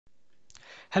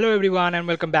Hello everyone and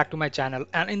welcome back to my channel,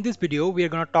 and in this video we are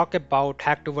going to talk about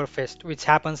Hacktoberfest, which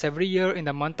happens every year in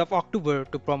the month of October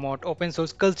to promote open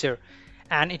source culture,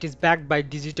 and it is backed by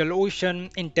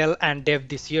DigitalOcean, Intel and Dev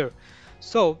this year.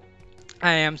 So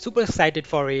I am super excited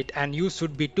for it and you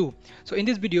should be too. So in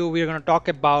this video we are going to talk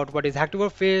about what is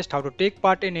Hacktoberfest, how to take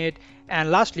part in it,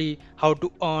 and lastly how to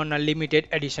earn a limited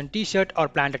edition t-shirt or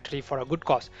plant a tree for a good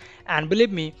cause. And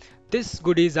believe me, these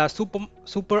goodies are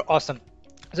super awesome.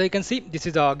 So you can see this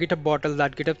is a GitHub bottle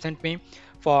that GitHub sent me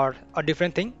for a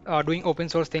different thing, doing open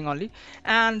source thing only.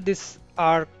 And these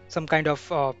are some kind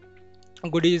of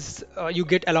goodies you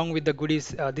get along with the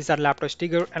goodies. These are laptop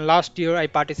sticker, and last year I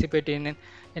participated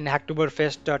in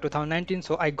Hacktoberfest 2019,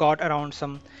 so I got around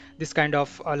some this kind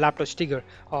of laptop sticker.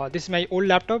 This is my old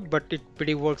laptop, but it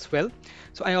pretty works well.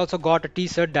 So I also got a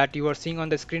t-shirt that you are seeing on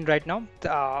the screen right now,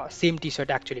 the same t-shirt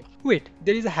actually. Wait,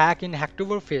 there is a hack in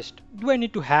Hacktoberfest. Do I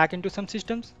need to hack into some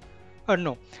systems? Or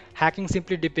no, hacking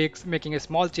simply depicts making a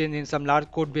small change in some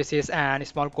large code bases and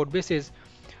small code bases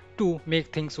to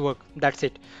make things work. That's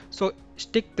it. So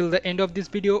stick till the end of this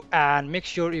video and make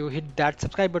sure you hit that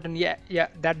subscribe button, yeah,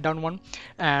 that down one,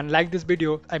 and like this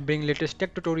video. I bring latest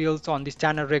tech tutorials on this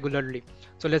channel regularly.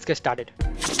 So let's get started.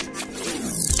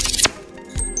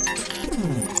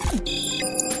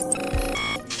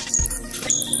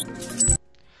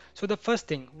 So the first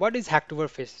thing, what is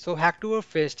Hacktoberfest? So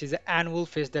Hacktoberfest is an annual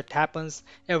fest that happens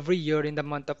every year in the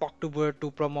month of October to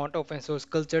promote open source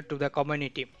culture to the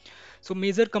community. So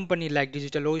major company like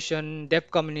DigitalOcean,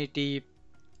 Dev community,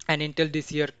 and Intel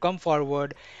this year come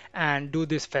forward and do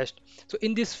this fest. So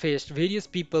in this fest, various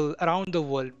people around the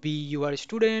world, be you are a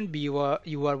student, be you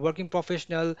are working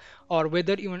professional, or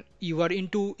whether even you are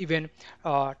into even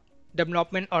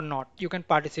development or not, you can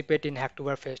participate in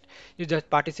Hacktoberfest. You just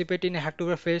participate in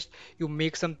Hacktoberfest, you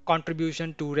make some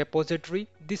contribution to repository.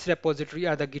 This repository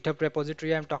are the GitHub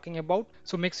repository I'm talking about.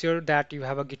 So make sure that you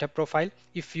have a GitHub profile.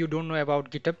 If you don't know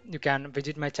about GitHub, you can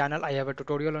visit my channel. I have a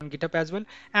tutorial on GitHub as well.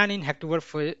 And in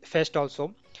Hacktoberfest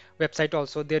also, website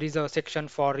also, there is a section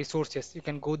for resources. You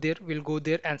can go there, we'll go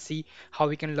there and see how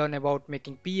we can learn about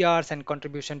making PRs and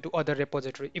contribution to other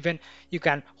repository. Even you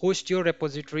can host your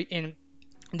repository in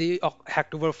the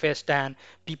Hacktoberfest, and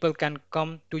people can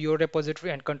come to your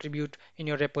repository and contribute in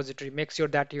your repository. Make sure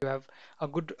that you have a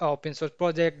good open source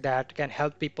project that can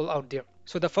help people out there.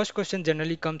 So the first question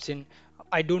generally comes in,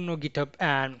 I don't know GitHub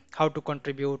and how to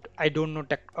contribute. I don't know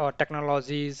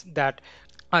technologies that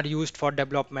are used for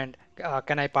development.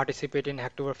 Can I participate in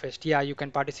Hacktoberfest? Yeah, you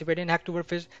can participate in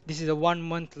Hacktoberfest. This is a 1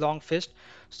 month long fest,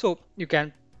 so you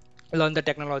can learn the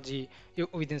technology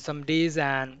within some days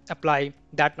and apply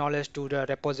that knowledge to the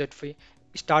repository.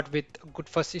 Start with good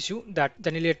first issue, that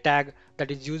generally a tag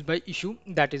that is used by issue,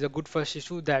 that is a good first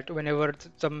issue, that whenever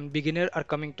some beginner are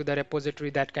coming to the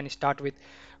repository, that can start with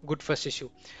good first issue.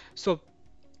 So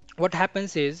what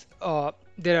happens is,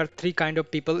 there are three kind of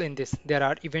people in this. There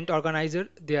are event organizer,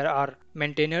 there are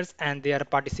maintainers, and there are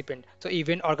participant. So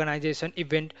event organization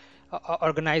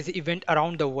organize event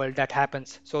around the world that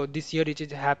happens. So this year it is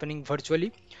happening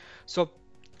virtually. So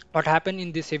what happened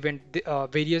in this event,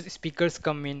 various speakers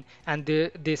come in and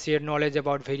they share knowledge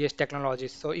about various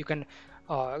technologies. So you can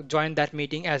join that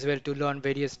meeting as well to learn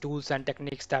various tools and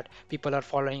techniques that people are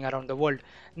following around the world.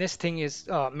 Next thing is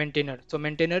maintainer. So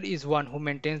maintainer is one who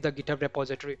maintains the GitHub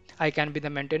repository. I can be the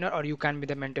maintainer or you can be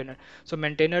the maintainer. So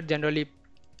maintainer generally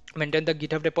maintain the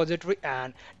GitHub repository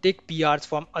and take PRs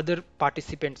from other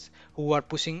participants who are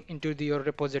pushing into your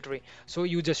repository. So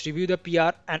you just review the PR,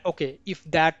 and okay, if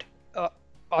that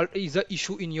is a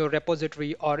issue in your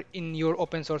repository or in your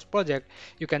open source project,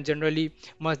 you can generally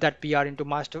merge that PR into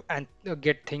master and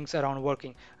get things around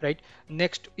working, right?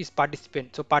 Next is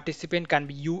participant. So participant can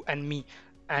be you and me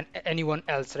and anyone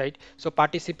else, right? So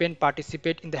participant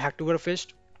participate in the Hacktoberfest.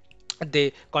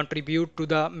 They contribute to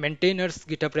the maintainers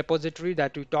GitHub repository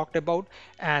that we talked about,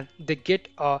 and they get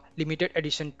a limited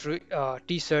edition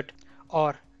t-shirt,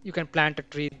 or you can plant a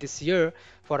tree this year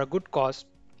for a good cause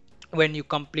when you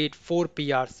complete 4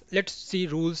 PRs. Let's see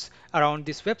rules around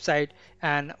this website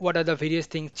and what are the various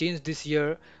things changed this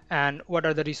year and what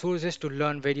are the resources to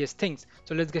learn various things.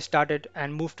 So let's get started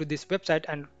and move to this website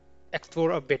and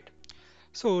explore a bit.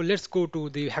 So let's go to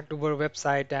the Hacktober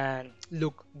website and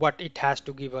look what it has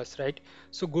to give us, right?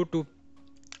 So go to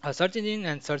a search engine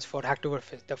and search for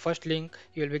Hacktoberfest. The first link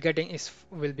you will be getting is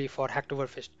will be for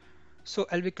Hacktoberfest. So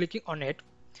I'll be clicking on it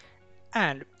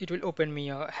and it will open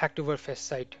me a Hacktoberfest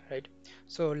site, right?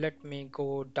 So let me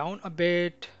go down a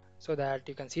bit so that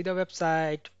you can see the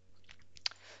website.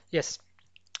 Yes.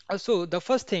 So the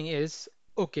first thing is,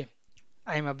 okay,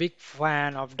 I'm a big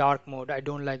fan of dark mode. I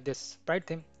don't like this bright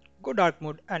thing. go dark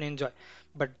mode and enjoy.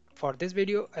 But for this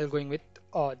video, I'll going with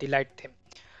the light theme.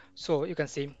 So you can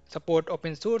see support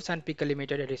open source and pick a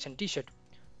limited edition t-shirt.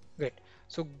 Great.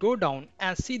 So go down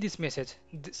and see this message.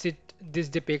 This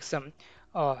depicts some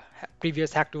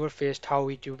previous Hacktoberfest, how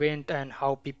it went and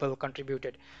how people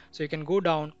contributed. So you can go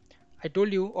down. I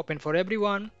told you open for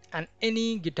everyone and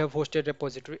any GitHub hosted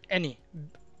repository, any.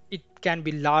 It can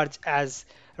be large as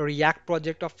a React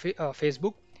project of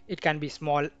Facebook. It can be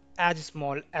small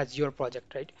as your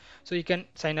project, right? So you can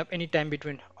sign up anytime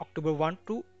between October 1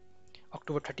 to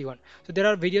October 31. So there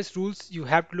are various rules you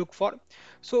have to look for.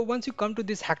 So once you come to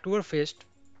this Hacktoberfest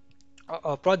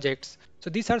projects, so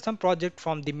these are some projects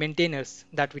from the maintainers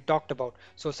that we talked about.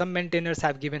 So some maintainers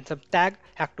have given some tag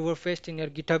Hacktoberfest in your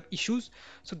GitHub issues.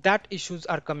 So that issues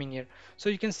are coming here. So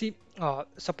you can see,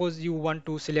 suppose you want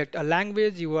to select a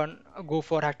language, you want go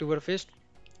for Hacktoberfest.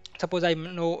 Suppose I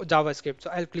know JavaScript,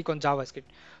 so I'll click on JavaScript.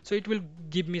 So it will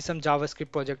give me some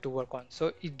JavaScript project to work on.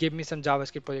 So it gave me some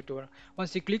JavaScript project to work.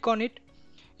 Once you click on it,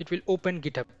 it will open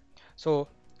GitHub. So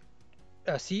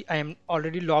see, I am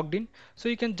already logged in. So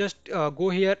you can just go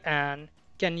here and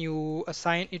can you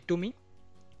assign it to me?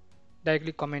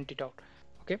 Directly comment it out.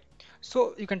 Okay.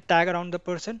 So you can tag around the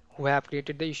person who have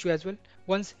created the issue as well.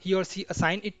 Once he or she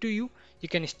assign it to you, you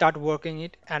can start working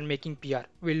it and making PR.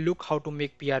 We'll look how to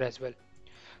make PR as well.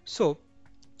 So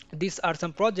these are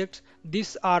some projects.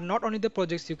 These are not only the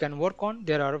projects you can work on,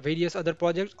 there are various other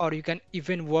projects, or you can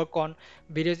even work on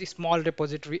various small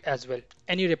repository as well,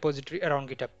 any repository around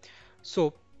GitHub.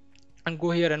 So and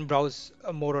go here and browse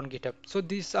more on GitHub. So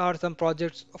these are some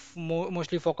projects of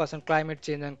mostly focus on climate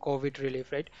change and COVID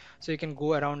relief, right? So you can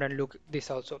go around and look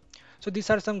this also. So these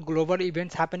are some global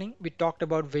events happening. We talked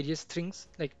about various things,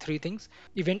 like three things.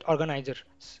 Event organizers.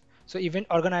 So event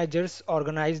organizers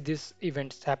organize these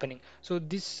events happening. So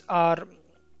these are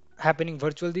happening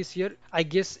virtual this year. I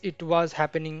guess it was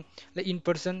happening like in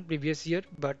person previous year,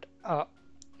 but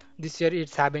this year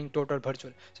it's having total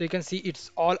virtual. So you can see it's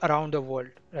all around the world,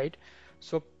 right?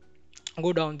 So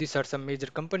go down, these are some major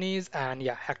companies, and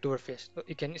yeah, Hacktoberfest. So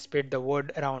you can spread the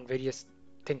word around various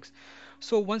things.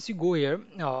 So once you go here,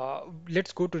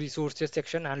 let's go to resources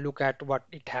section and look at what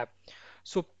it have.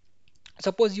 So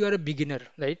suppose you are a beginner,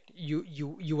 right?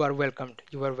 You are welcomed.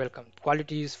 You are welcome.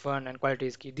 Quality is fun and quality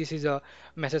is key. This is a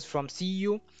message from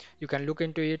CEO. You can look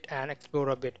into it and explore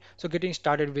a bit. So getting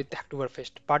started with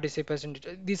Hacktoberfest participation,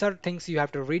 these are things you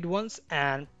have to read once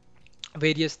and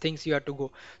various things you have to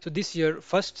go. So this year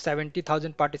first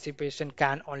 70,000 participation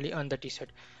can only earn the t-shirt.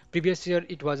 Previous year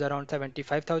it was around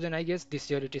 75,000, I guess. This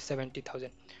year it is 70,000.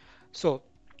 So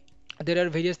there are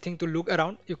various things to look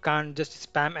around. You can't just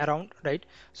spam around, right?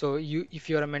 So you, if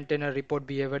you're a maintainer, report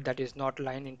behavior that is not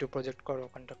line into project code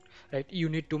of conduct, right? You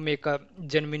need to make a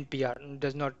genuine PR.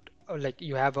 Does not like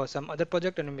you have some other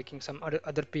project and you're making some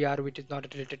other PR which is not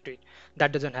related to it.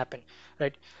 That doesn't happen,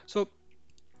 right? So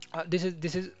this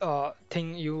is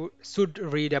thing you should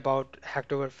read about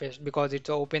Hacktoberfest because it's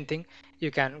an open thing. You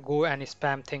can go and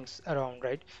spam things around,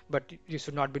 right? But you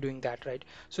should not be doing that, right?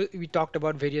 So we talked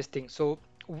about various things. So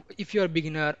if you're a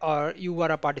beginner or you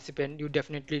are a participant, you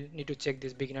definitely need to check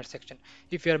this beginner section.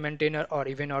 If you're a maintainer or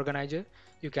event organizer,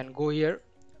 you can go here,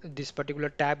 this particular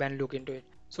tab, and look into it.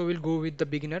 So we'll go with the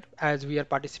beginner as we are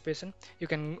participation. You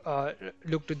can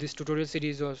look to this tutorial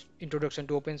series or introduction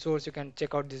to open source. You can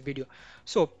check out this video.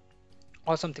 So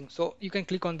awesome thing. So you can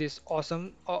click on this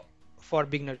awesome for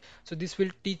beginner. So this will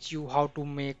teach you how to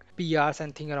make PRs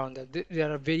and thing around that.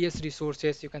 There are various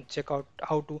resources you can check out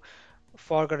how to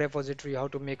fork a repository, how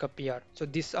to make a PR. So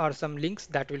these are some links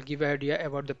that will give an idea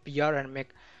about the PR and make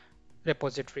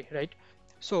repository, right?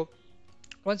 So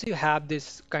once you have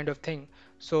this kind of thing,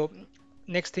 so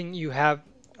next thing you have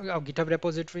a GitHub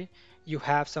repository. You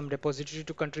have some repository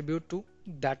to contribute to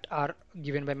that are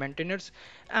given by maintainers.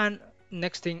 And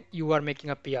next thing, you are making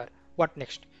a PR. What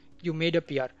next? You made a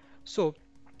PR. So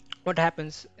what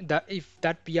happens that if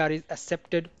that PR is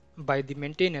accepted by the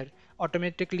maintainer,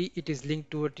 automatically it is linked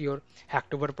to your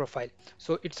Hacktober profile.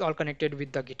 So it's all connected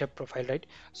with the GitHub profile, right?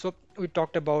 So we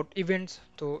talked about events,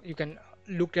 so you can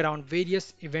look around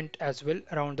various event as well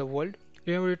around the world.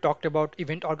 Remember we talked about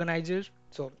event organizers.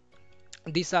 So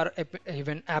these are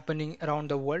even happening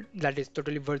around the world, that is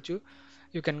totally virtual.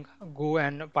 You can go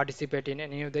and participate in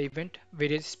any of the event.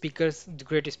 Various speakers,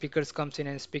 great speakers comes in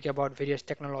and speak about various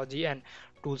technology and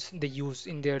tools they use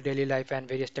in their daily life and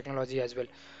various technology as well.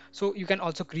 So you can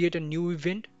also create a new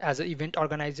event as an event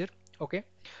organizer. Okay,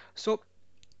 so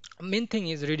main thing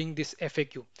is reading this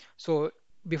FAQ. So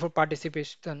before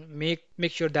participation, make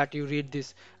sure that you read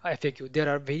this FAQ. There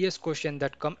are various questions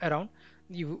that come around.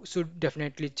 You should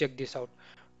definitely check this out.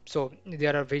 So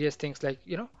there are various things like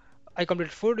I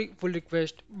completed full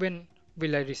request. When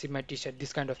will I receive my t-shirt?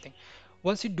 This kind of thing.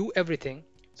 Once you do everything,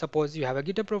 suppose you have a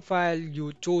GitHub profile,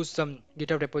 you chose some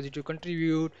GitHub repository to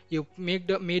contribute, you made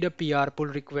a PR pull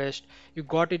request, you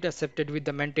got it accepted with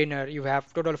the maintainer, you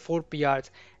have total 4 PRs,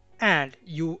 and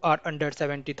you are under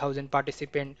 70,000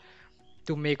 participants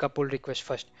to make a pull request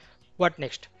first. What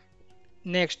next?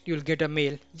 Next, you'll get a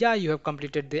mail. Yeah, you have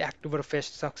completed the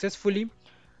Hacktoberfest successfully.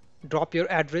 Drop your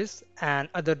address and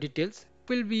other details.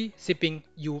 We'll be shipping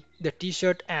you the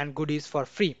t-shirt and goodies for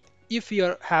free. If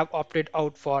you have opted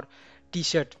out for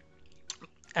t-shirt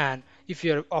and if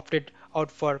you have opted out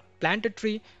for plant a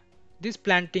tree, this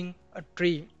planting a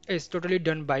tree is totally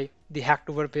done by the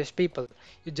Hacktoberfest people.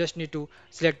 You just need to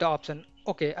select the option.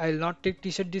 Okay, I'll not take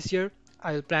t-shirt this year.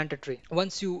 I'll plant a tree.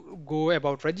 Once you go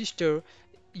about register,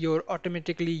 you're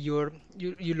automatically you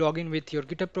log in with your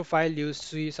GitHub profile. You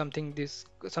see something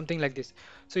like this.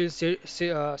 So you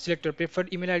select your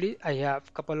preferred email ID. I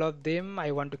have couple of them.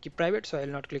 I want to keep private, so I'll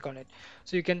not click on it.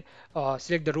 So you can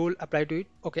select the role, apply to it.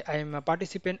 Okay, I am a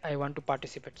participant. I want to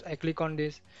participate. So I click on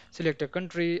this. Select a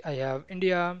country. I have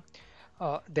India.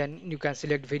 Then you can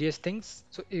select various things.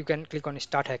 So you can click on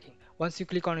start hacking. Once you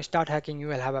click on start hacking, you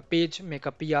will have a page, make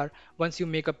a PR. Once you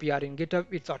make a PR in GitHub,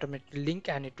 it's automatically link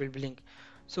and it will be linked.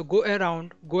 So go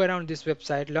around this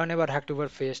website, learn about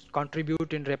Hacktoberfest,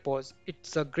 contribute in repos.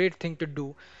 It's a great thing to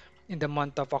do in the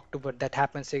month of October. That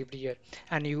happens every year,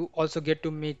 and you also get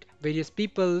to meet various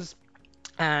peoples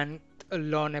and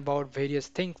learn about various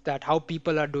things that how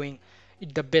people are doing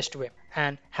it the best way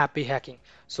and happy hacking.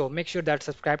 So make sure that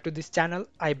subscribe to this channel.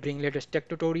 I bring latest tech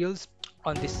tutorials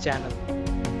on this channel.